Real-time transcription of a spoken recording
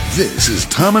This is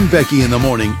Tom and Becky in the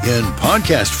morning in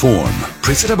podcast form.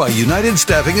 Presented by United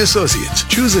Staffing Associates.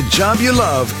 Choose a job you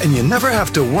love and you never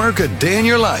have to work a day in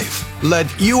your life.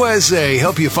 Let USA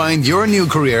help you find your new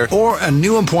career or a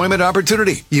new employment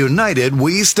opportunity. United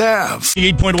We Staff.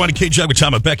 8.1 KJ with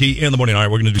Tom and Becky in the morning. All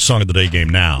right, we're going to do Song of the Day game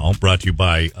now. Brought to you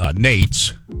by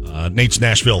Nate's. Nate's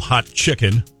Nashville Hot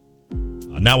Chicken.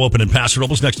 Now open in Paso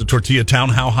Robles next to Tortilla Town.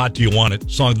 How hot do you want it?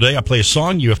 Song of the day. I play a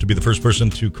song. You have to be the first person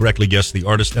to correctly guess the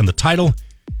artist and the title.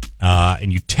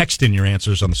 And you text in your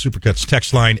answers on the Supercuts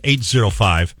text line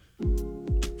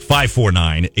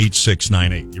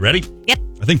 805-549-8698. You ready? Yep.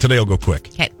 I think today will go quick.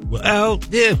 Okay. Well,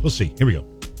 yeah, we'll see. Here we go.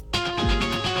 Don't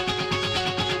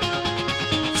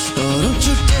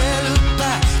you dare look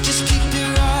back, just keep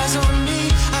your eyes on me.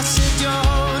 I said you're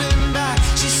holding back.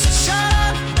 She said shut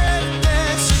up and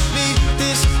dance with me.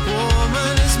 This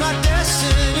woman is my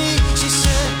destiny. She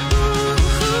said ooh,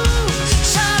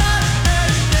 shut up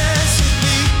and dance with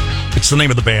me. It's the name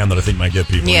of the band that I think might get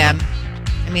people. Yeah.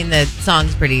 I mean, the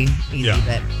song's pretty easy,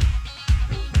 but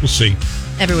we'll see.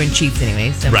 everyone cheats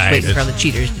anyway, so I'm just waiting for all the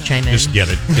cheaters to chime in. Just get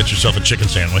it. Get yourself a chicken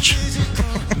sandwich.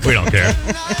 We don't care.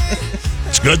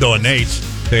 It's good, though, at Nate's.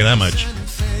 I'll tell you that much.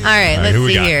 All right, let's who we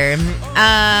see got? here.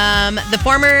 The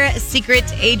former secret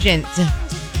agent.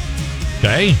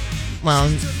 Okay. Well,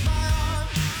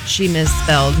 she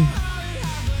misspelled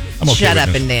I'm okay shut with up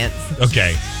this. and dance.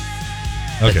 Okay.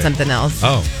 But something else.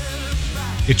 Oh.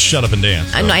 It's shut up and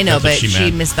dance. I know, That's what but she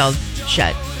meant. misspelled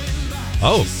shut.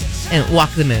 Oh. And walk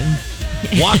the moon.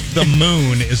 Walk the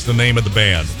Moon is the name of the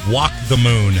band. Walk the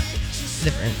Moon.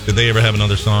 Different. Did they ever have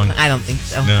another song? I don't think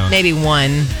so. No. Maybe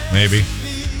one. Maybe.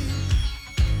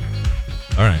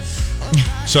 All right.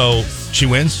 So she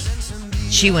wins?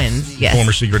 She wins, yes.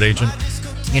 Former secret agent?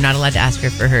 You're not allowed to ask her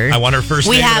for her. I want her first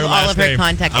we name have and her all last of her name.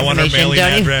 contact I want her information.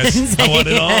 mailing Don't address. even say I want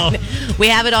it all. We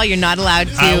have it all. You're not allowed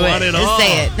to I want it all.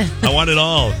 say it. I want it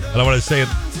all. And I want to say it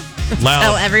loud.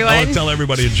 Tell everyone? I want to tell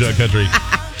everybody in Jug Country.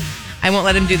 I won't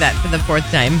let him do that for the fourth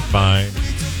time. Fine.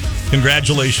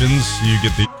 Congratulations. You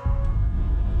get the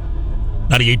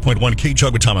 98.1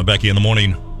 K-Jug with Tom and Becky in the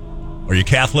morning. Are you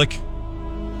Catholic?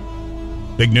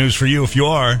 Big news for you if you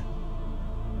are.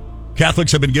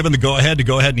 Catholics have been given the go-ahead to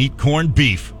go ahead and eat corned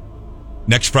beef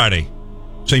next Friday,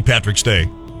 St. Patrick's Day.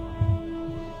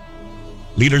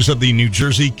 Leaders of the New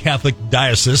Jersey Catholic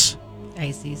Diocese,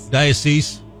 I said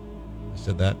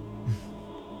that,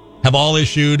 have all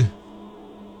issued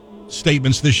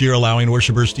statements this year allowing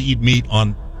worshipers to eat meat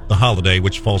on the holiday,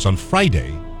 which falls on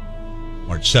Friday,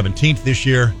 March 17th this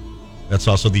year. That's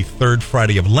also the third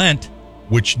Friday of Lent,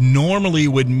 which normally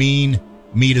would mean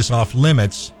meat is off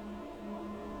limits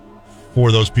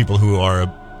for those people who are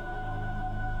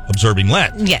observing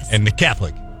Lent. Yes. And the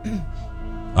Catholic.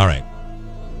 All right.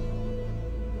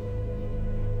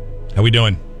 How we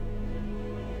doing?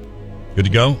 Good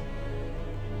to go?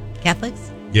 Catholics?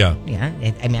 Yeah. Yeah.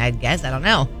 I mean, I guess. I don't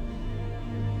know.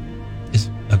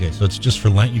 Okay, so it's just for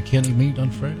Lent. You can't eat meat on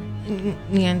Friday?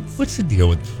 Yeah. What's the deal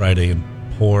with Friday and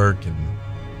pork and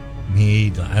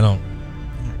meat? I don't.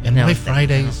 And No, why it's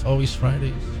Fridays? Always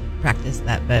Fridays? Practice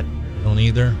that, but I don't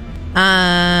either.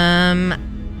 I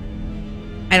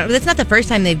don't. That's not the first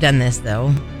time they've done this,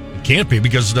 though. It can't be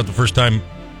because it's not the first time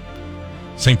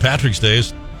St. Patrick's Day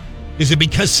is. Is it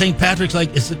because St. Patrick's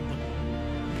is it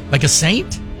like a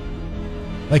saint?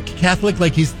 Like Catholic?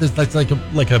 Like he's that's like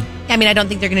a I mean, I don't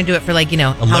think they're going to do it for a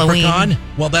Halloween. leprechaun?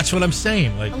 Well, that's what I'm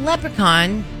saying. A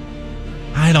leprechaun.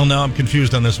 I don't know. I'm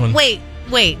confused on this one. Wait.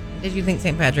 Did you think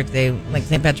St. Patrick's Day,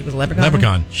 St. Patrick was a leprechaun?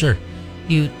 Leprechaun, sure.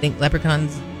 You think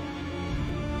leprechauns?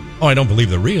 Oh, I don't believe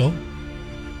they're real.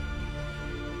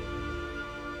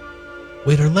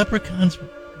 Wait, are leprechauns?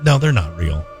 No, they're not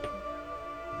real.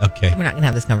 Okay. We're not going to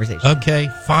have this conversation. Okay,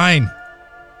 fine.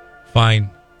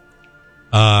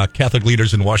 Catholic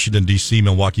leaders in Washington, D.C.,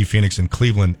 Milwaukee, Phoenix, and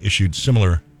Cleveland issued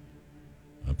similar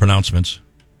pronouncements.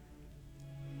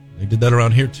 They did that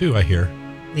around here, too, I hear.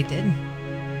 They did.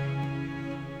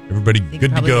 Everybody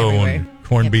good to go on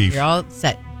corned beef. You're all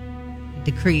set.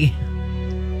 Decree.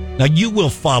 Now, you will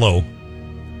follow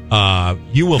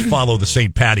the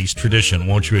St. Patty's tradition,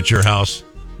 won't you, at your house?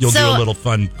 You'll do a little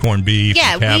fun corned beef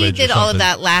Yeah, and cabbage we did or all of something.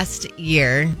 that last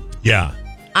year. Yeah.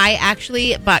 I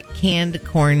actually bought canned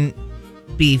corned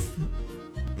beef,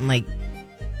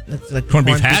 that's like Corned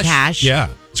beef hash? Yeah,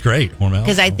 it's great.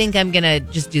 Because I think I'm going to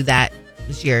just do that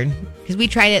this year. Because we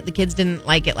tried it. The kids didn't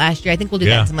like it last year. I think we'll do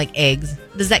that with some eggs.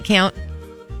 Does that count?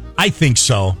 I think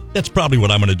so. That's probably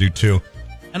what I'm going to do, too.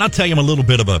 And I'll tell you, I'm a little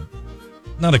bit of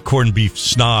not a corned beef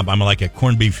snob. I'm like a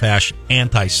corned beef hash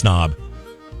anti-snob.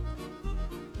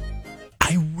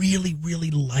 I really,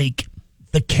 really like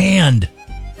the canned.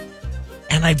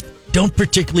 And I don't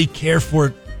particularly care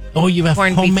for, you have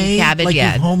corned beef and homemade? cabbage, like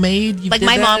yeah. Homemade? You Like did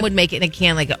my that? mom would make it in a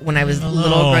can, like when I was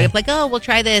little growing up, like, we'll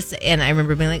try this. And I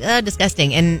remember being like,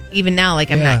 disgusting. And even now,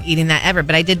 like, I'm not eating that ever.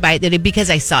 But I did buy it because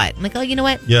I saw it. I'm like, you know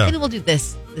what? Yeah. Maybe we'll do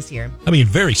this year. I mean,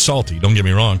 very salty, don't get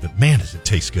me wrong, but man, does it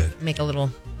taste good. Make a little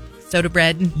soda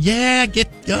bread. Yeah, get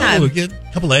a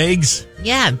couple eggs.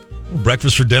 Yeah.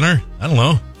 Breakfast for dinner? I don't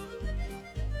know.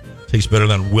 Tastes better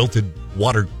than wilted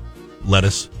water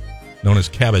lettuce, known as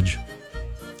cabbage.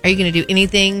 Are you going to do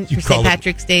anything for St.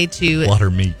 Patrick's Day to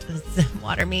water meat?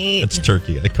 Water meat. It's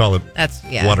turkey. I call it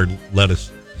water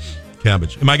lettuce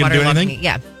cabbage. Am I going to do anything? Meat,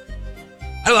 yeah.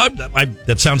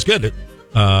 That sounds good.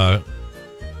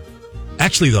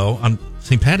 Actually, though, on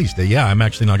St. Patty's Day, I'm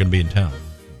actually not going to be in town.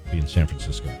 I'll be in San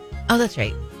Francisco. Oh, that's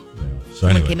right. Yeah. So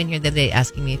Someone came in here the other day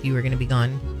asking me if you were going to be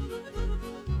gone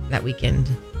that weekend.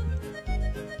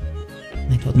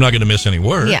 And I told I'm not going to miss any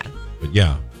work. Yeah. But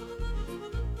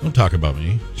don't talk about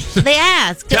me. They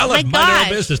asked. Tell oh them, mind your own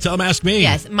business. Tell them, ask me.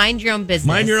 Yes, mind your own business.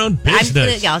 Mind your own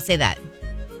business. I'll say that.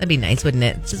 That'd be nice, wouldn't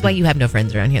it? This is why you have no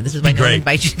friends around here. This is why no one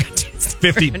invites you to go to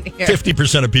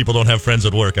 50% of people don't have friends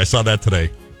at work. I saw that today.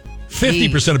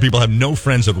 50% of people have no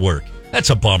friends at work.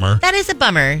 That's a bummer. That is a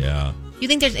bummer. Yeah. You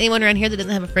think there's anyone around here that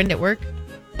doesn't have a friend at work?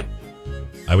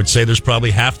 I would say there's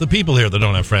probably half the people here that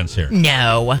don't have friends here.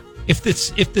 No. If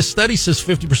the study says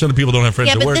 50% of people don't have friends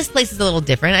at work. Yeah, but this place is a little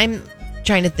different. I'm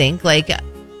trying to think.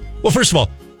 Well, first of all,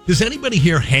 does anybody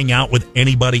here hang out with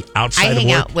anybody outside of work? I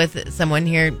hang out with someone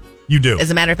here. You do.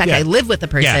 As a matter of fact, I live with a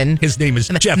person. Yeah, his name is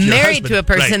Jeff. I'm your married husband. to a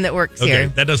person that works here.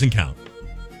 That doesn't count.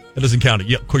 That doesn't count.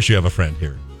 Yeah, of course you have a friend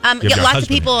here. Lots of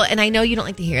people, and I know you don't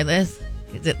like to hear this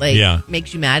because it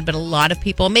makes you mad, but a lot of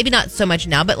people, maybe not so much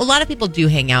now, but a lot of people do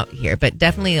hang out here. But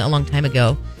definitely a long time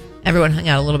ago, everyone hung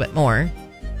out a little bit more.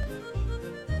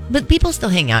 But people still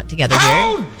hang out together here.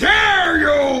 How dare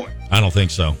you! I don't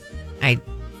think so. I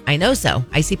know so.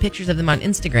 I see pictures of them on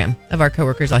Instagram of our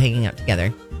coworkers all hanging out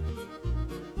together.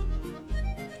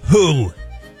 Who?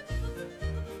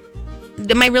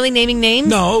 Am I really naming names?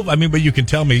 No, I mean, but you can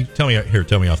tell me. Tell me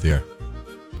off the air.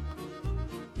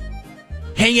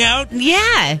 Hang out?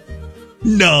 Yeah.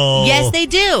 No. Yes, they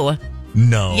do.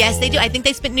 No. Yes, they do. I think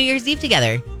they spent New Year's Eve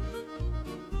together.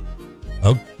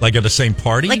 Oh, like at the same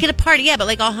party? Like at a party, yeah,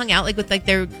 but all hung out with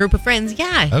their group of friends,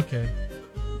 yeah. Okay.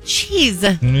 Jeez.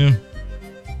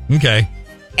 Yeah. Okay.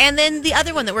 And then the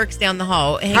other one that works down the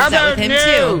hall hangs out with him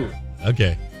too.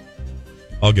 Okay.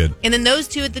 All good. And then those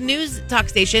two at the news talk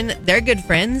station, they're good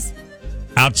friends.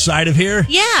 Outside of here?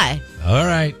 Yeah. All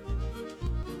right.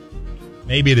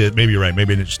 Maybe it is. Maybe you're right.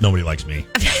 Maybe it's just nobody likes me.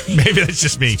 Maybe that's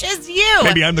just me. It's just you.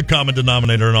 Maybe I'm the common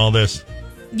denominator in all this.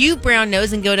 You brown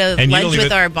nose and go to lunch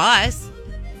with our boss.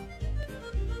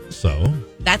 So?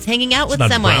 That's hanging out with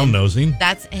not someone. Brown nosing.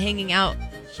 That's hanging out.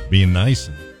 Just being nice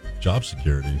and job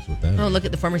security is what that is. Oh, look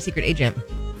at the former secret agent.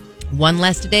 One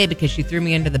less today because she threw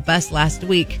me under the bus last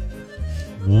week.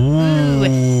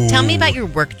 Ooh. Tell me about your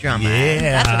work drama.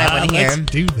 Yeah. That's what I want to hear.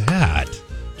 Let's do that.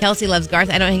 Kelsey loves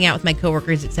Garth. I don't hang out with my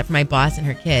coworkers except for my boss and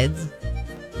her kids.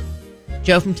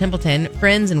 Joe from Templeton.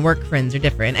 Friends and work friends are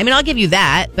different. I mean, I'll give you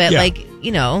that, but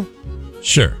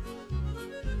Sure.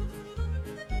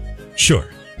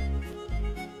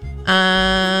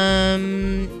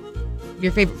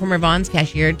 Your favorite former Vons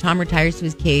cashier. Tom retires to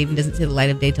his cave and doesn't see the light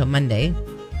of day till Monday.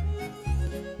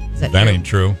 Is that true? Ain't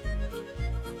true.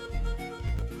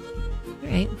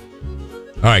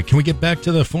 All right. Can we get back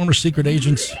to the former secret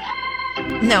agents?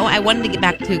 No, I wanted to get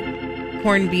back to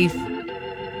corned beef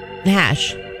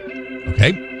hash.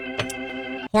 Okay.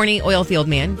 Horny oil field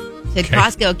man said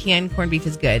Costco canned corned beef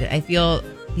is good. I feel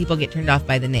people get turned off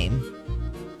by the name.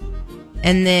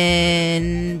 And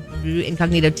then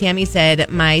Incognito Tammy said,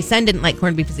 my son didn't like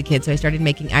corned beef as a kid, so I started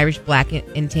making Irish black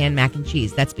and tan mac and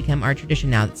cheese. That's become our tradition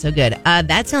now. It's so good.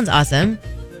 That sounds awesome.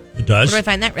 It does. Where do I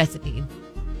find that recipe?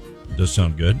 It does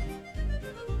sound good.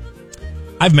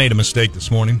 I've made a mistake this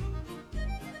morning.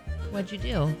 What'd you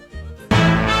do?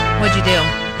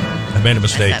 I made a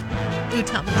mistake. Ooh,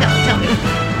 tell me.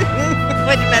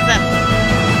 What'd you mess up?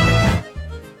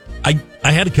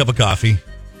 I had a cup of coffee.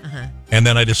 And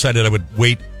then I decided I would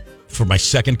wait for my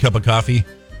second cup of coffee.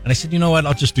 And I said, you know what?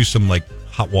 I'll just do some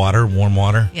hot water, warm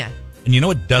water. Yeah. And you know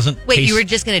what doesn't Wait, taste... you were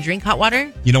just going to drink hot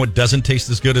water? You know what doesn't taste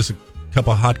as good as a cup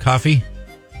of hot coffee?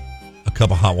 A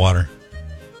cup of hot water.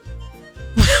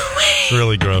 It's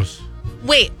really gross.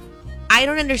 Wait, I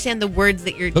don't understand the words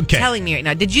that you're telling me right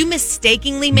now. Did you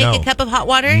mistakenly make a cup of hot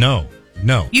water? No.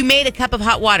 You made a cup of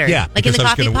hot water? Yeah. Like in the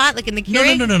coffee pot? Like in the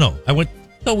Keurig? No. I went,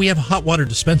 we have a hot water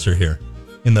dispenser here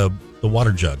in the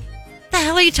water jug. The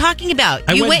hell are you talking about?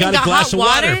 I You went and got a glass hot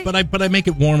of water, but I make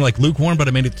it warm, like lukewarm, but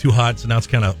I made it too hot, so now it's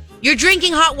kind of... You're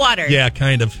drinking hot water. Yeah,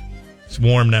 kind of. It's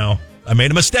warm now. I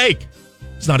made a mistake.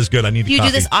 It's not as good. I need Do you coffee.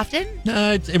 do this often?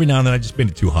 No, it's every now and then I just made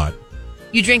it too hot.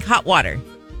 You drink hot water.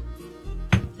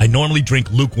 I normally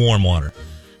drink lukewarm water.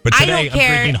 But today I don't care.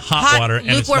 I'm drinking hot water and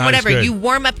it's not whatever. as good. You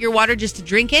warm up your water just to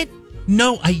drink it?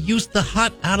 No, I used the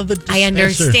hot out of the dispenser. I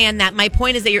understand that. My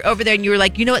point is that you're over there and you were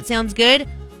like, you know what sounds good?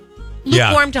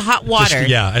 Lukewarm to hot water.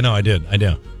 I know, I do.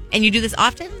 And you do this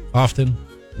often? Often.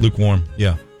 Lukewarm,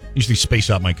 yeah. Usually space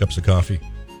out my cups of coffee.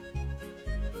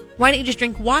 Why don't you just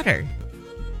drink water?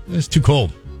 It's too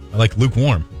cold. I like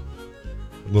lukewarm.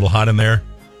 A little hot in there.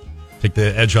 Take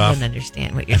the edge I off. don't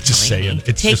understand what you're just telling saying. me.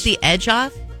 It's Take just the edge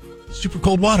off? super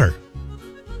cold water.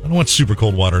 I don't want super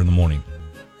cold water in the morning.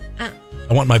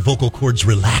 I want my vocal cords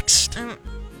relaxed. I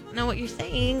don't know what you're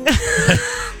saying.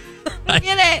 I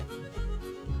get it.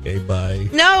 Okay, bye.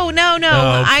 No.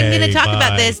 I'm going to talk bye.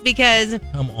 about this because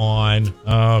Come on.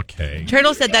 Okay.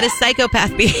 Turtle said that is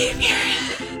psychopath behavior.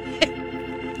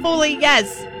 Holy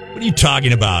yes. What are you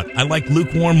talking about? I like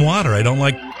lukewarm water. I don't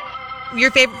like...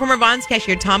 Your favorite former Vons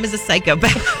cashier, Tom, is a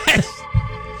psychopath.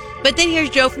 But then here's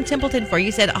Joe from Templeton for you.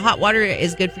 You said hot water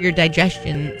is good for your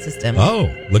digestion system.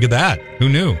 Oh, look at that. Who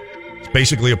knew? It's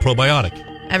basically a probiotic.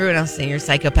 Everyone else is saying you're a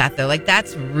psychopath, though. Like,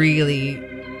 that's really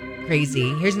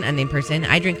crazy. Here's an unnamed person.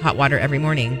 I drink hot water every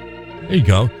morning. There you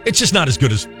go. It's just not as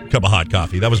good as a cup of hot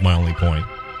coffee. That was my only point.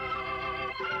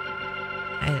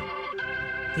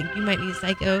 I think you might be a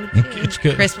psycho, too. It's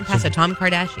good. Chris from Paso, Tom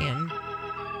Kardashian.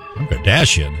 I'm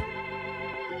Kardashian.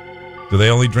 Do they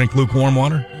only drink lukewarm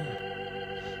water?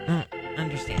 I don't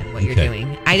understand what you're Okay.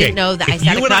 doing. I didn't know that. I If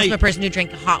sat you and across I- from a person who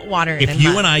drank hot water. If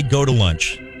you and I go to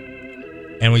lunch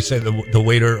and we say the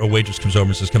waiter or waitress comes over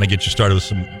and says, "Can I get you started with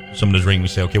something to drink?" We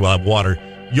say, "Okay, well, I have water."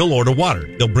 You'll order water.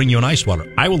 They'll bring you an ice water.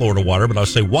 I will order water, but I'll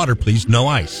say, "Water, please, no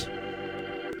ice."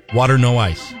 Water, no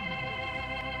ice.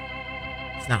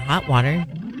 It's not hot water.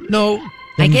 No.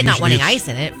 I get not Usually wanting it's- ice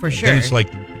in it, for sure. Then it's like,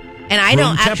 and I room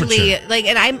don't actually temperature. like,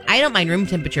 and I don't mind room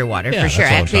temperature water Yeah, for sure.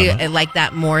 that's what I'm Actually, talking I about. like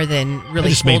that more than really I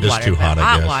just cold made this water. too but hot, I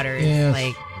hot guess. water is Yeah,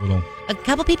 like little. a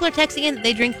couple people are texting in that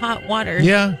they drink hot water.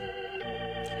 Yeah,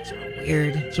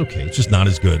 Weird. it's okay. It's just not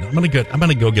as good. I'm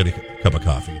gonna go get a cup of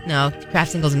coffee. No,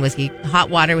 craft singles and whiskey. Hot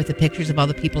water with the pictures of all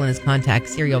the people in his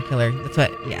contacts. Serial killer. That's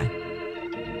what. Yeah.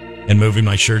 And moving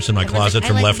my shirts in my Everyone's closet like,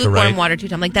 from I like left to lukewarm right. water too.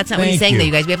 I'm like, that's not what Thank he's saying, you. though,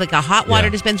 you guys. We have like a hot water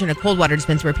Yeah. dispenser and a cold water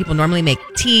dispenser where people normally make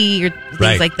tea or things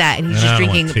Right. like that, and he's I just don't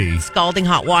want drinking tea. scalding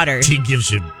hot water. Tea gives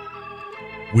you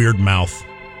weird mouth.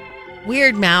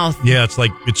 Weird mouth. Yeah, it's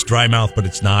like it's dry mouth, but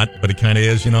it's not. But it kind of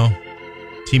is, you know.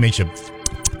 Tea makes you.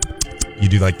 You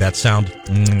do like that sound,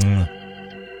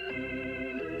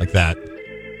 like that.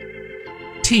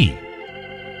 Tea.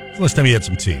 When's the last time you had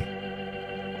some tea?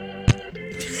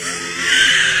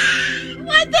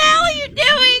 What the hell are you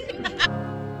doing?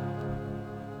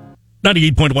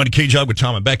 98.1 K-Jug with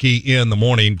Tom and Becky in the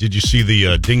morning. Did you see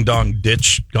the ding-dong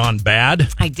ditch gone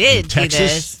bad? I did in see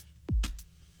Texas?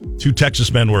 this. 2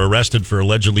 Texas men were arrested for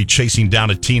allegedly chasing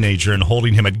down a teenager and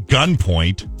holding him at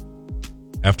gunpoint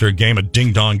after a game of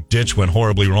ding-dong ditch went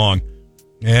horribly wrong.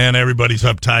 And everybody's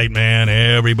uptight, man.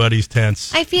 Everybody's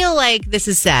tense. I feel like this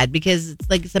is sad because it's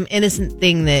like some innocent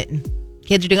thing that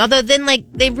kids are doing. Although then, like,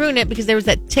 they ruined it because there was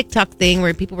that TikTok thing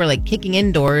where people were like kicking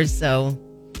indoors. So,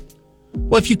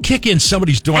 Well, if you kick in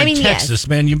somebody's door in Texas,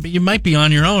 man, you might be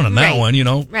on your own on that Right. one, you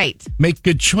know. Right. Make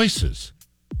good choices.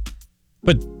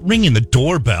 But ringing the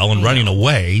doorbell and running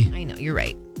away. I know, you're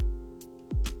right.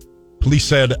 Police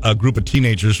said a group of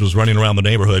teenagers was running around the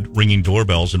neighborhood, ringing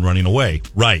doorbells and running away.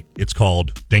 Right. It's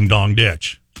called Ding Dong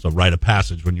Ditch. It's a rite of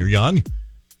passage when you're young.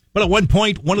 But at one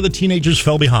point, one of the teenagers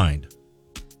fell behind.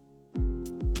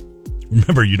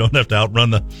 Remember, you don't have to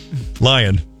outrun the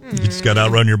lion. You just got to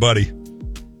outrun your buddy.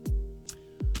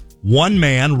 One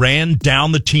man ran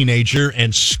down the teenager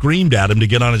and screamed at him to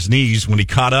get on his knees. When he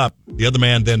caught up, the other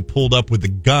man then pulled up with the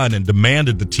gun and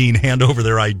demanded the teen hand over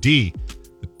their ID.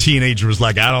 The teenager was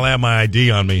like, "I don't have my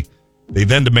ID on me." They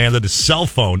then demanded his cell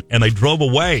phone, and they drove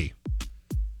away.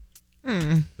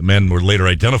 The men were later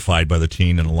identified by the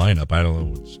teen in a lineup. I don't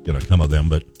know what's going to come of them,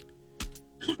 but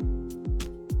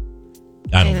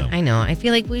I don't know. I know. I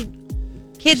feel like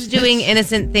kids doing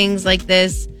innocent things like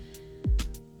this.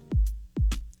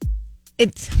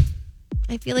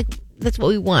 I feel like that's what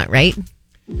we want, right?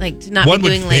 Like to not One be would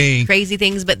doing think. like crazy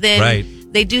things, but then Right.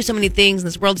 they do so many things. And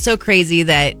this world's so crazy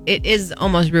that it is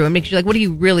almost ruined. Makes you like, what are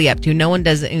you really up to? No one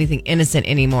does anything innocent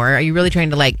anymore. Are you really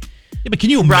trying to like? Yeah, but can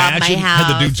you rob my imagine had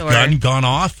the house dude's or- gun gone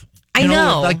off? I You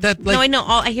know, like that. Like, no, I know.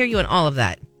 I hear you on all of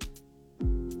that.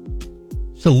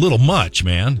 it's a little much,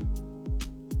 man.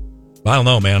 I don't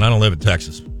know, man. I don't live in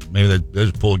Texas. Maybe they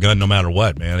just pull a gun no matter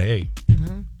what, man. Hey,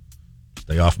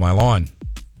 stay off my lawn.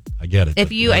 I get it.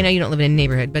 I know you don't live in a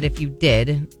neighborhood, but if you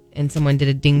did, and someone did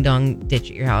a ding-dong ditch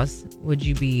at your house, would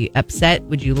you be upset?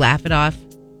 Would you laugh it off?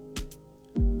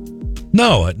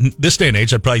 No, in this day and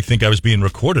age, I'd probably think I was being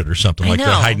recorded or something. Like they're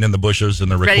hiding in the bushes and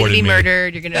they're recording me. Ready to be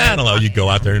murdered. You're gonna. I don't know. You go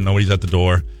out there and nobody's at the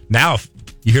door. Now, if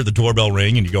you hear the doorbell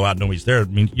ring and you go out and nobody's there, I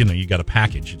mean, you got a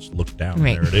package. You just look down.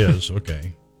 Right. There it is.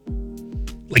 Okay.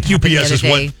 Like UPS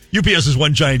is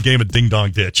one giant game of ding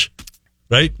dong ditch,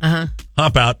 right?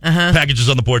 Hop out, packages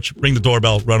on the porch, ring the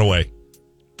doorbell, run away.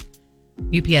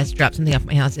 UPS dropped something off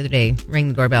my house the other day, rang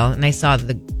the doorbell, and I saw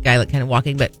the guy kind of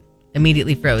walking, but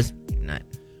immediately froze. Not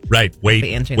right. Wait.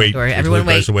 Answering the door. Everyone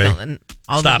wait. And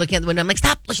all looking at the window. I'm like,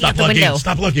 stop looking out the window.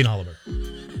 Stop looking, Oliver.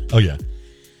 Oh yeah.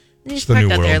 He's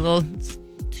parked out there a little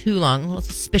too long, a little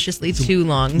suspiciously too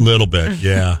long. Little bit,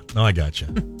 yeah. No, I got you.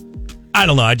 I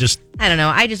don't know. I don't know.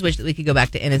 I just wish that we could go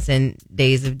back to innocent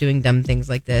days of doing dumb things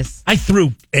like this. I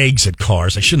threw eggs at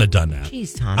cars. I shouldn't have done that.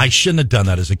 Jeez, Tom. I shouldn't have done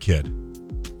that as a kid.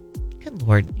 Good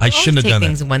Lord. I shouldn't have done that.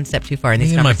 Take things one step too far in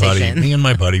these conversations. Me and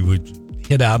my buddy would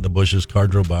hit out in the bushes. Car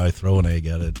drove by, throw an egg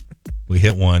at it. We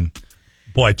hit one.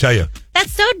 Boy, I tell you.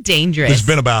 That's so dangerous. There's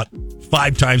been about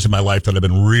 5 times in my life that I've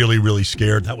been really, really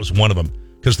scared. That was one of them.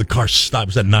 Because the car stopped. It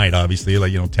was at night, obviously,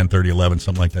 like, 10:30, 11,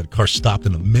 something like that. The car stopped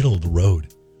in the middle of the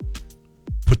road.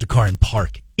 Put the car in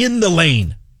park. In the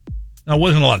lane. Now, it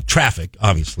wasn't a lot of traffic,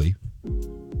 obviously.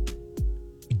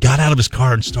 He got out of his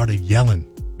car and started yelling.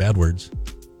 Bad words.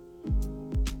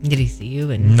 Did he see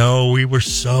you? No, we were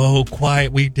so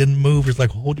quiet. We didn't move. He was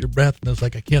like, hold your breath. And I was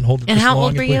like, I can't hold it and this long. And how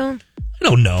old were you? I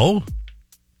don't know.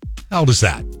 How old is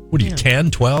that? What are you,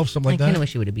 10, 12, something like that? I kind of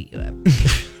wish he would have beat you up.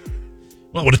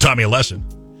 Well, it would have taught me a lesson.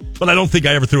 But I don't think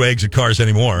I ever threw eggs at cars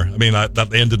anymore. I mean,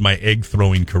 that ended my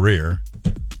egg-throwing career.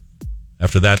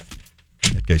 After that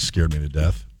guy scared me to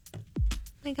death.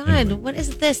 My God, anyway. What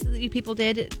is this that you people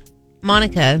did?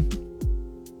 Monica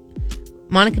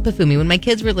Pafumi, when my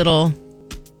kids were little,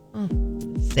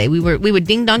 we would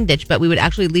ding-dong ditch, but we would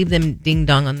actually leave them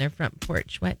ding-dong on their front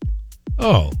porch. What?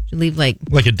 Oh. You leave like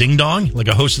a ding-dong? Like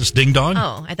a Hostess ding-dong?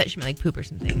 Oh, I thought she meant like poop or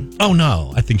something. Oh,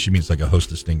 no. I think she means like a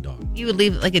Hostess ding-dong. You would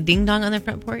leave like a ding-dong on their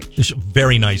front porch? She's a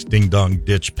very nice ding-dong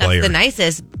ditch player. That's the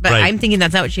nicest, but right. I'm thinking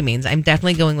that's not what she means. I'm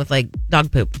definitely going with like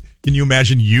dog poop. Can you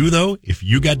imagine though, if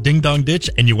you got ding-dong ditch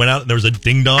and you went out and there was a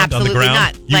ding-dong Absolutely on the ground?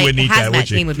 Not. You like, wouldn't eat that, would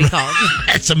you? Team would be called.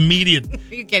 That's immediate.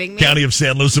 Are you kidding me? County of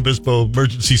San Luis Obispo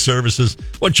Emergency Services.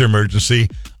 What's your emergency?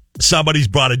 Somebody's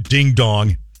brought a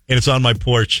ding-dong and it's on my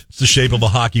porch. It's the shape of a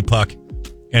hockey puck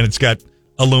and it's got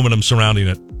aluminum surrounding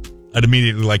it. I'd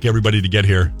immediately like everybody to get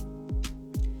here.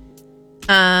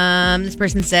 This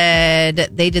person said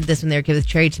they did this when they were kids with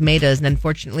cherry tomatoes, and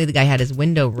unfortunately the guy had his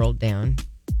window rolled down.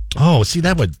 Oh, see,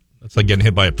 that's like getting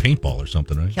hit by a paintball or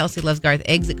something, right? Kelsey loves Garth.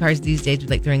 Eggs at cars these days would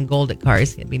like throwing gold at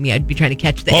cars. It'd be me. I'd be trying to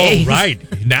catch the eggs. Oh,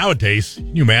 right. Nowadays,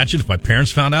 can you imagine if my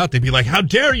parents found out? They'd be like, how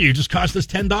dare you? It just cost us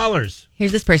 $10.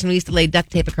 Here's this person. We used to lay duct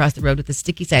tape across the road with the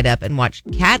sticky side up and watch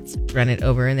cats run it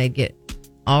over, and they'd get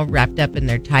all wrapped up in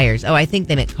their tires. Oh, I think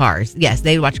they meant cars. Yes,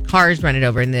 they'd watch cars run it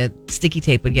over, and the sticky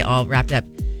tape would get all wrapped up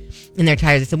in their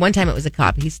tires. So one time it was a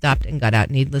cop. He stopped and got out.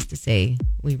 Needless to say,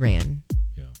 we ran.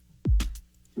 Yeah.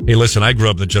 Hey, listen, I grew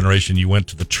up in the generation you went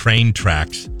to the train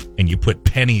tracks and you put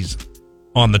pennies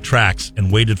on the tracks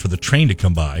and waited for the train to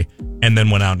come by and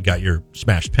then went out and got your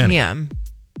smashed penny. Yeah.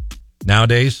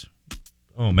 Nowadays,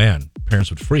 oh man, parents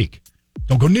would freak.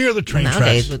 Don't go near the train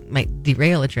Nowadays, tracks. Nowadays, might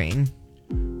derail a train.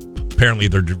 Apparently,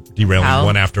 they're derailing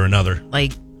one after another.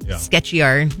 Like sketchy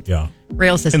our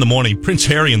rail system. In the morning, Prince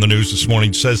Harry in the news this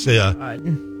morning says,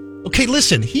 okay,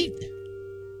 listen, he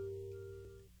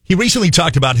recently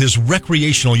talked about his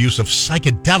recreational use of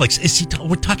psychedelics.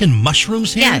 We're talking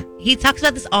mushrooms here? Yeah, he talks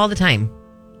about this all the time.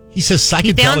 He says psychedelics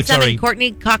he found some in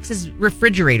Courtney Cox's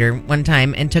refrigerator one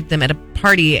time and took them at a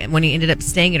party when he ended up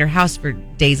staying at her house for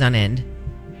days on end.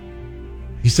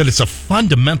 He said it's a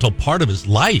fundamental part of his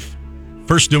life.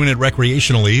 First doing it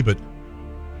recreationally, but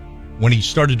when he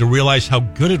started to realize how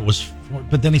good it was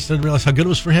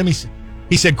for him,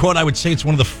 he said, quote, I would say it's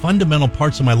one of the fundamental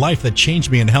parts of my life that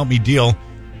changed me and helped me deal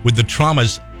with the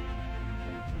traumas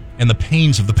and the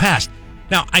pains of the past.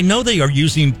 Now, I know they are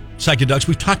using psychedelics.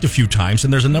 We've talked a few times,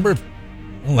 and there's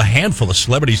a handful of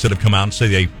celebrities that have come out and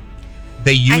say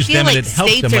they use them and it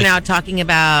helps them. States are now talking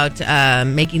about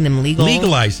making them legal.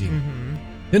 Legalizing. Mm-hmm.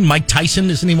 Didn't Mike Tyson,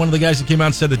 isn't he one of the guys that came out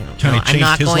and said it kind of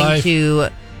changed his life? I'm not going to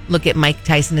look at Mike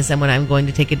Tyson as someone I'm going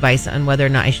to take advice on whether or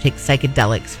not I should take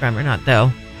psychedelics from or not,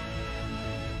 though.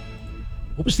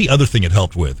 What was the other thing it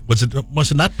helped with? Was it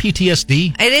not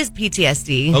PTSD? It is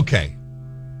PTSD. Okay.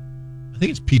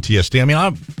 think it's PTSD. I mean,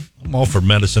 I'm all for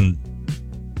medicine.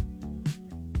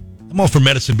 I'm all for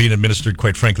medicine being administered,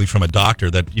 quite frankly, from a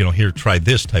doctor that, here, try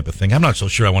this type of thing. I'm not so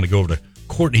sure I want to go over to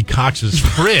Courtney Cox's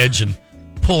fridge and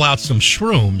pull out some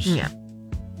shrooms. Yeah.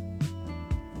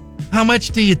 How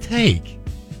much do you take?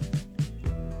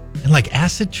 And like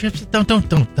acid trips? Don't. I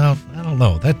don't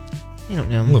know. That I don't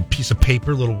know. A little piece of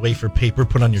paper, little wafer paper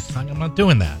put on your tongue. I'm not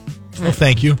doing that. No,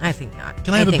 thank you. I think not.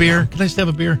 Can I have a beer? No. Can I just have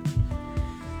a beer?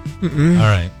 Mm-mm. All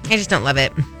right. I just don't love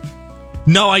it.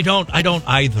 No, I don't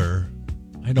either.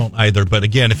 But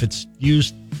again, if it's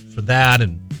used for that,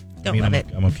 and love it.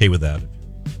 I'm okay with that.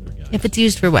 If it's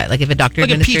used for what? Like if a doctor like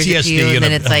a administers it to you, PTSD and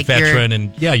then and it's a like veteran,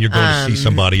 and you're going to see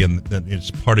somebody, and it's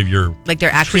part of your like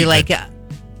they're actually treatment.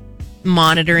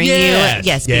 Monitoring Yes, you.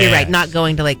 Yes, but you're right. Not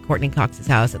going to like Courtney Cox's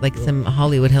house at like some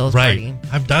Hollywood Hills party.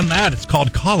 I've done that. It's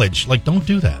called college. Like, don't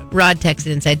do that. Rod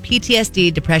texted and said,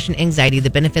 PTSD, depression, anxiety,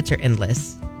 the benefits are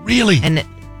endless. Really? And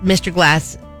Mr.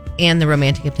 Glass and the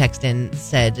Romantic have texted and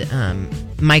said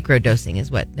microdosing is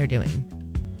what they're doing.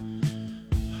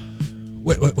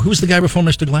 Wait, who's the guy before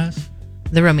Mr. Glass?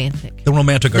 The Romantic. The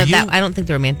Romantic. Are you? I don't think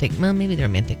the Romantic. Well, maybe the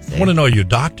Romantic. I want to know, are you a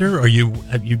doctor? Are you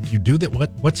do that?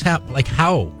 What's happening? Like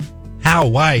how?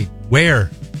 Why? Where?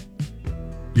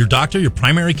 Your doctor? Your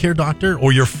primary care doctor?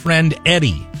 Or your friend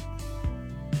Eddie?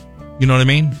 You know what I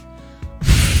mean?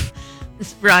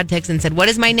 This Rod texted and said, what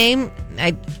is my name?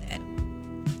 I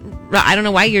don't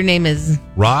know why your name is...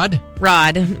 Rod?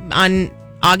 Rod. On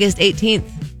August 18th,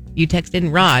 you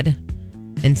texted Rod.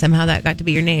 And somehow that got to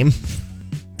be your name.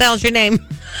 That was your name.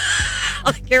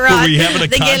 Like you're Rod. Were we having a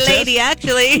contest? The lady,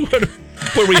 actually.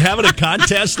 Were we having a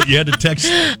contest that you had to text?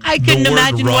 I couldn't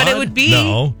imagine Rod? what it would be.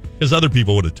 No, because other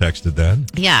people would have texted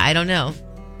that. Yeah, I don't know.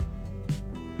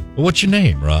 Well, what's your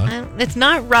name, Rod? It's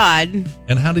not Rod.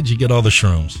 And how did you get all the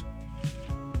shrooms?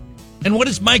 And what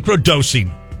is microdosing?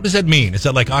 What does that mean? Is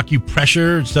that like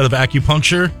acupressure instead of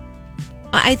acupuncture?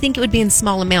 I think it would be in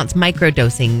small amounts.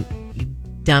 Microdosing, you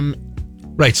dumb.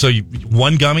 Right, so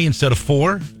one gummy instead of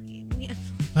 4?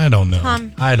 I don't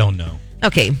know. I don't know.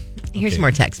 Okay, here's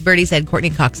more text. Birdie said, Courtney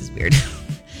Cox is weird.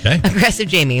 Okay. Aggressive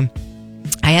Jamie.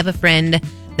 I have a friend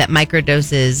that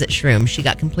microdoses shrooms. She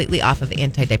got completely off of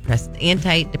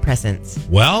antidepressants.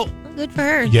 Well, good for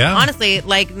her. Yeah. Honestly,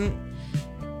 like,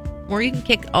 or you can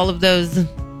kick all of those.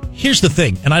 Here's the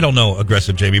thing, and I don't know,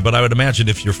 Aggressive Jamie, but I would imagine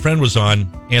if your friend was on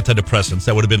antidepressants,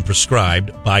 that would have been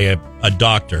prescribed by a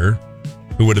doctor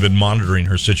who would have been monitoring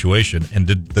her situation. And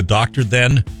did the doctor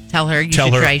then tell her you tell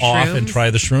should her try off shrooms? and try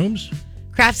the shrooms?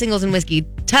 Craft Singles and Whiskey.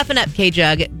 Toughen up,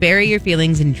 K-Jug. Bury your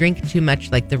feelings and drink too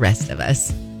much like the rest of us.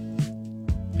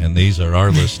 And these are our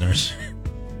listeners.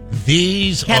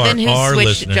 These Kevin, are who our switched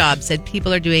listeners. jobs, said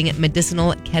people are doing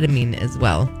medicinal ketamine as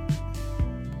well.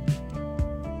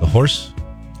 The horse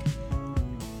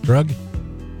drug?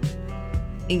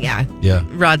 Yeah. Yeah.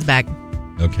 Rod's back.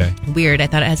 Okay. Weird. I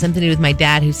thought it had something to do with my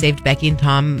dad who saved Becky and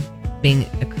Tom being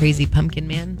a crazy pumpkin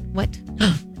man. What?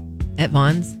 At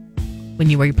Vaughn's?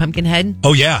 When you wore your pumpkin head?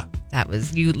 Oh, yeah. That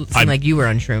was, you seemed like you were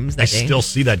on shrooms that day. I still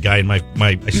see that guy in I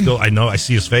know, I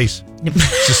see his face.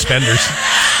 Suspenders.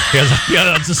 He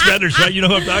has suspenders, right? You know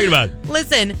what I'm talking about.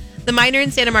 Listen, the miner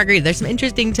in Santa Margarita, there's some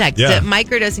interesting text. Yeah.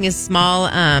 Microdosing is small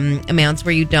amounts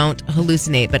where you don't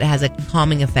hallucinate, but it has a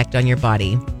calming effect on your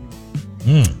body.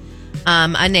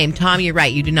 Unnamed. Tom, you're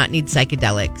right. You do not need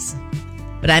psychedelics.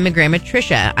 But I'm a Grandma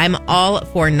Trisha. I'm all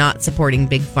for not supporting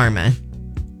Big Pharma.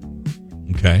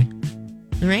 Okay.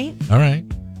 All right? All right.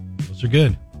 Those are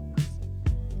good.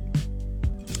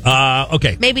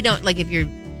 Okay. Maybe don't, like, if you're,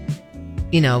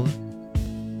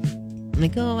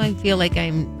 like, oh, I feel like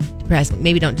I'm depressed.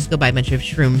 Maybe don't just go buy a bunch of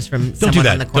shrooms from someone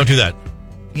on the corner. Don't do that.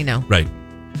 Right.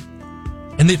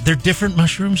 And they're different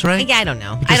mushrooms, right? Yeah, I don't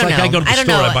know. Because, I don't know. I go to the I don't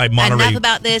store, know I buy Monterey enough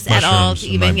about this at all to mushrooms,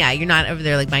 even, you're not over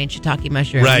there like buying shiitake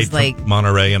mushrooms. Right, like from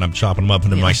Monterey, and I'm chopping them up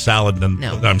into my salad, and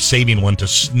then I'm saving one to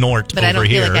snort but over I don't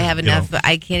here. feel like I have enough.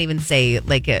 I can't even say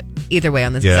like either way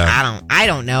on this. Yeah. I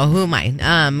don't know. Who am I?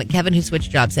 Kevin, who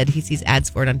switched jobs, said he sees ads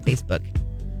for it on Facebook.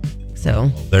 So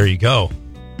there you go.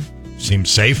 Seems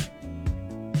safe.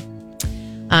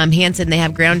 Hanson, they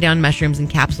have ground down mushrooms in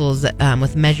capsules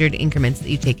with measured increments that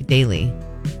you take daily.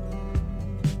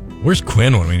 Where's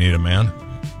Quinn when we need him, man?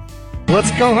 What's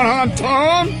going on,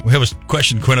 Tom? We have a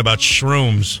question, Quinn, about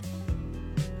shrooms.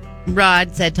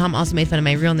 Rod said Tom also made fun of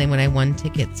my real name when I won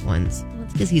tickets once. Well,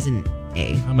 it's because he's an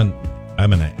A. I'm an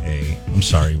A. I'm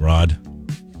sorry, Rod.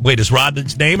 Wait, is Rod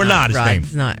his name or not his name?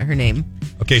 It's not her name.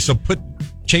 Okay, so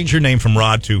change her name from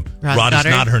Rod to Rod is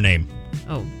not her name.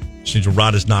 Oh. Change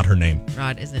Rod is not her name.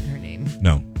 Rod isn't her name.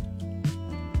 No.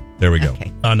 There we go.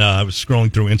 Okay. I was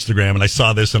scrolling through Instagram and I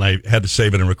saw this and I had to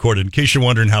save it and record it. In case you're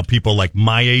wondering how people like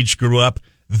my age grew up,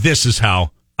 this is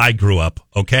how I grew up,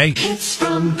 okay? Hits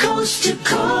from coast to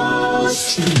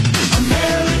coast.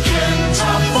 American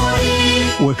Top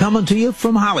 40. We're coming to you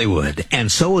from Hollywood,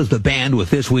 and so is the band with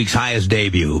this week's highest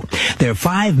debut. They're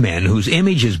 5 men whose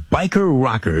image as biker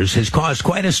rockers has caused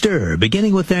quite a stir,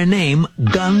 beginning with their name,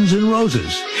 Guns N'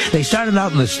 Roses. They started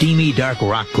out in the steamy, dark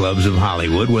rock clubs of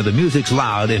Hollywood, where the music's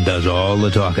loud and does all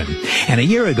the talking. And a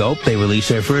year ago, they released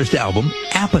their first album,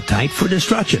 Appetite for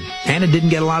Destruction, and it didn't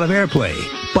get a lot of airplay.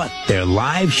 But their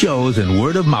live shows and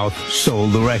word of mouth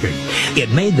sold the record.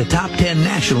 It made the top 10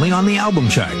 nationally on the album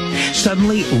chart.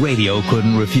 Suddenly, radio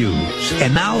couldn't refuse.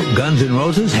 And now, Guns N'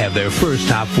 Roses have their first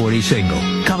top 40 single,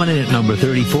 coming in at number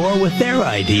 34 with their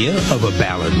idea of a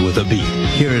ballad with a beat.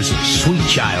 Here's Sweet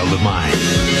Child of Mine.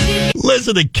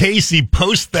 Listen to Casey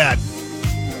post that.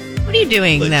 What are you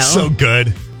doing, though? It's so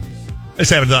good. I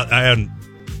just haven't thought,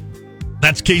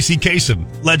 that's Casey Kasem,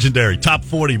 legendary. Top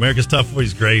 40, America's Top 40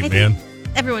 is great, man.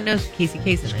 Everyone knows Casey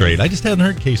Kasem. It's great. I just hadn't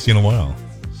heard Casey in a while.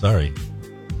 Sorry.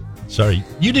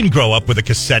 You didn't grow up with a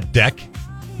cassette deck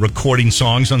recording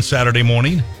songs on Saturday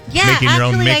morning? Yeah, making your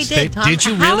own actually I mixtape? did, Tom. Did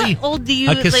you really? How old do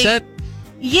you... A cassette?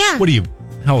 Yeah.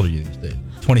 How old are you these days?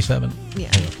 27?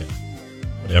 Yeah. Oh, okay.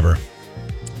 Whatever.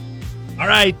 All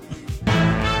right.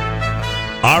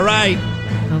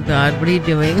 Oh, God. What are you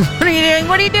doing? What are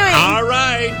you doing? All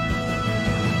right.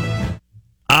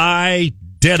 I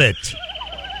did it.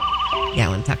 Yeah, I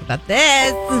want to talk about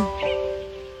this.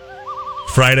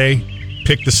 Friday,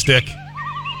 pick the stick.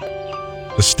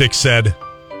 The stick said,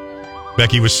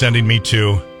 Becky was sending me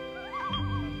to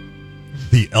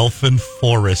the Elfin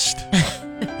Forest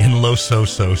in Los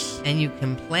Osos. And you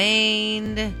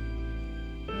complained.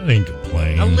 I didn't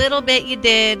complain. A little bit you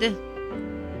did.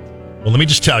 Well, let me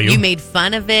just tell you. You made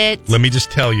fun of it. Let me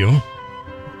just tell you.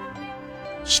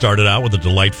 Started out with a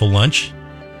delightful lunch.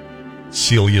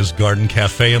 Celia's Garden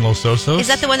Cafe in Los Osos. Is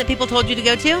that the one that people told you to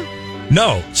go to?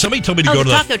 No. Somebody told me to go to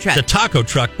taco truck. the taco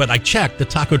truck, but I checked. The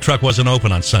taco truck wasn't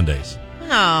open on Sundays.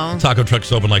 Oh. The taco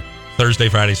truck's open like Thursday,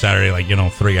 Friday, Saturday,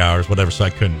 3 hours, whatever, so I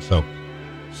couldn't. So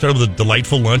started with a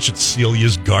delightful lunch at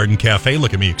Celia's Garden Cafe.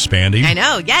 Look at me expanding. I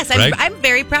know. Yes, Right? I'm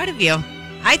very proud of you.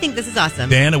 I think this is awesome.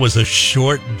 Then it was a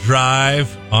short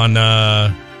drive on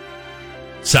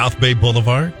South Bay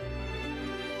Boulevard.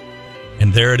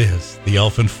 And there it is, the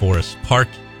Elfin Forest. Park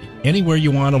anywhere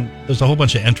you want to. There's a whole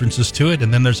bunch of entrances to it.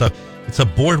 And then it's a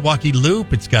boardwalky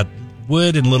loop. It's got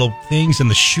wood and little things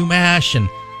and the Shumash. And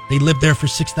they lived there for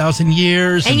 6,000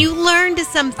 years. And you learned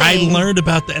something. I learned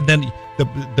about that. And then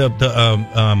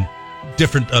the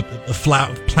different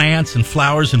plants and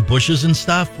flowers and bushes and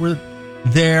stuff were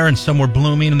there. And some were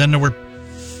blooming. And then there were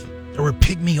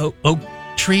pygmy oak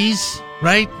trees,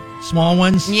 right? Small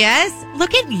ones. Yes.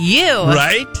 Look at you.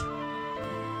 Right?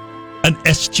 An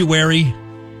estuary,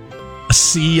 a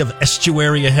sea of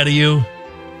estuary ahead of you.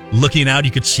 Looking out, you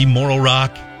could see Morro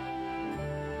Rock.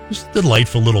 It was a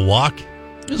delightful little walk.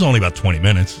 It was only about 20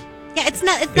 minutes. Yeah, it's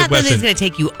not something that's going to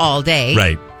take you all day.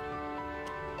 Right.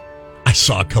 I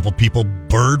saw a couple people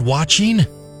bird watching.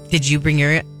 Did you bring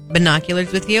your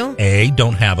binoculars with you? A,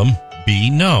 don't have them. B,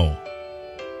 no.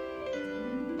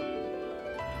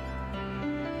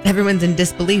 Everyone's in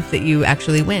disbelief that you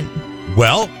actually win.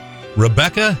 Well,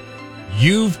 Rebecca,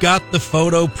 you've got the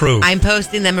photo proof. I'm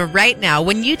posting them right now.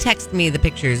 When you texted me the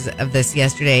pictures of this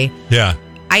yesterday, yeah,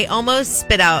 I almost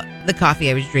spit out the coffee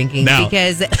I was drinking now,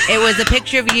 because it was a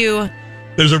picture of you.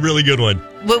 There's a really good one.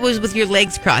 What was with your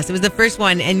legs crossed? It was the first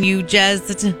one, and you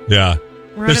just... Yeah.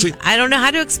 I don't know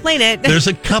how to explain it. There's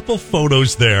a couple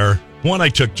photos there. One I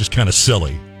took just kind of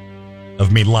silly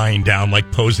of me lying down,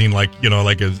 posing I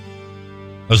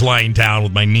was lying down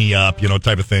with my knee up,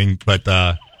 type of thing. But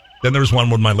then there was one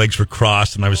where my legs were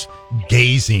crossed and I was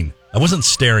gazing. I wasn't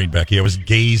staring, Becky. I was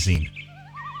gazing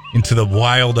into the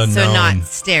wild unknown. So not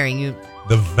staring.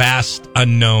 The vast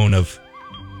unknown of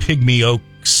pygmy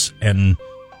oaks and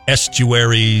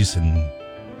estuaries and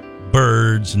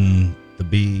birds and the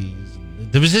bees.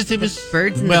 It was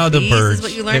birds and the bees birds. Is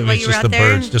what you learned it while was you were just out the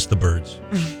there? birds, just the birds.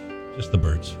 Just the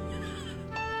birds.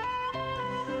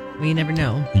 Well, you never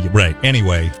know. Right.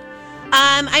 Anyway.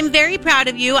 I'm very proud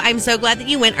of you. I'm so glad that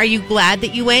you went. Are you glad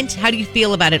that you went? How do you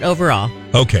feel about it overall?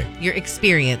 Okay. Your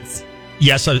experience.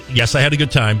 Yes, I had a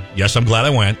good time. Yes, I'm glad I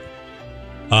went.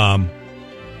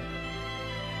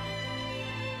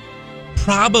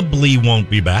 Probably won't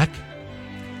be back.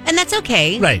 And that's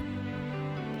okay. Right.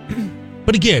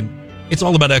 But again, it's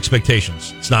all about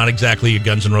expectations. It's not exactly a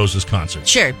Guns N' Roses concert.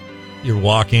 Sure. You're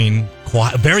walking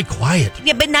quiet, very quiet.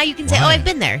 Yeah, but now you can say, I've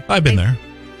been there. I've been there.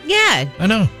 Yeah. I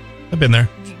know. I've been there.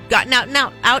 gotten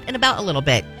out and about a little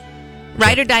bit.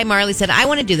 Ride or Die Marley said, I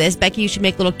want to do this. Becky, you should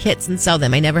make little kits and sell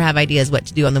them. I never have ideas what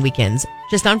to do on the weekends.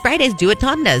 Just on Fridays, do what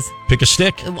Tom does. Pick a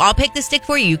stick. I'll pick the stick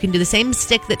for you. You can do the same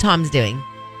stick that Tom's doing.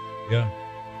 Yeah.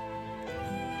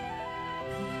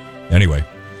 Anyway.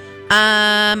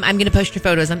 I'm going to post your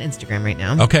photos on Instagram right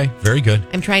now. Okay, very good.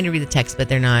 I'm trying to read the text, but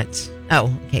they're not.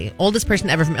 Oh, okay. Oldest person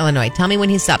ever from Illinois. Tell me when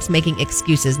he stops making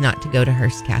excuses not to go to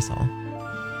Hearst Castle.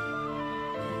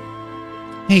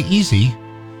 Hey, easy.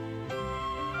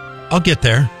 I'll get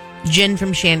there. Jen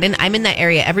from Shandon. I'm in that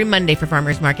area every Monday for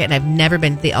farmers market, and I've never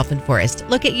been to the Elfin Forest.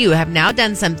 Look at you. I have now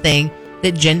done something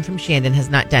that Jen from Shandon has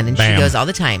not done, and Bam. she goes all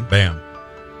the time. Bam.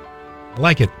 I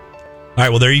like it. All right,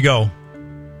 well, there you go.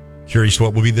 Curious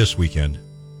what will be this weekend.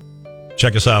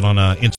 Check us out on Instagram.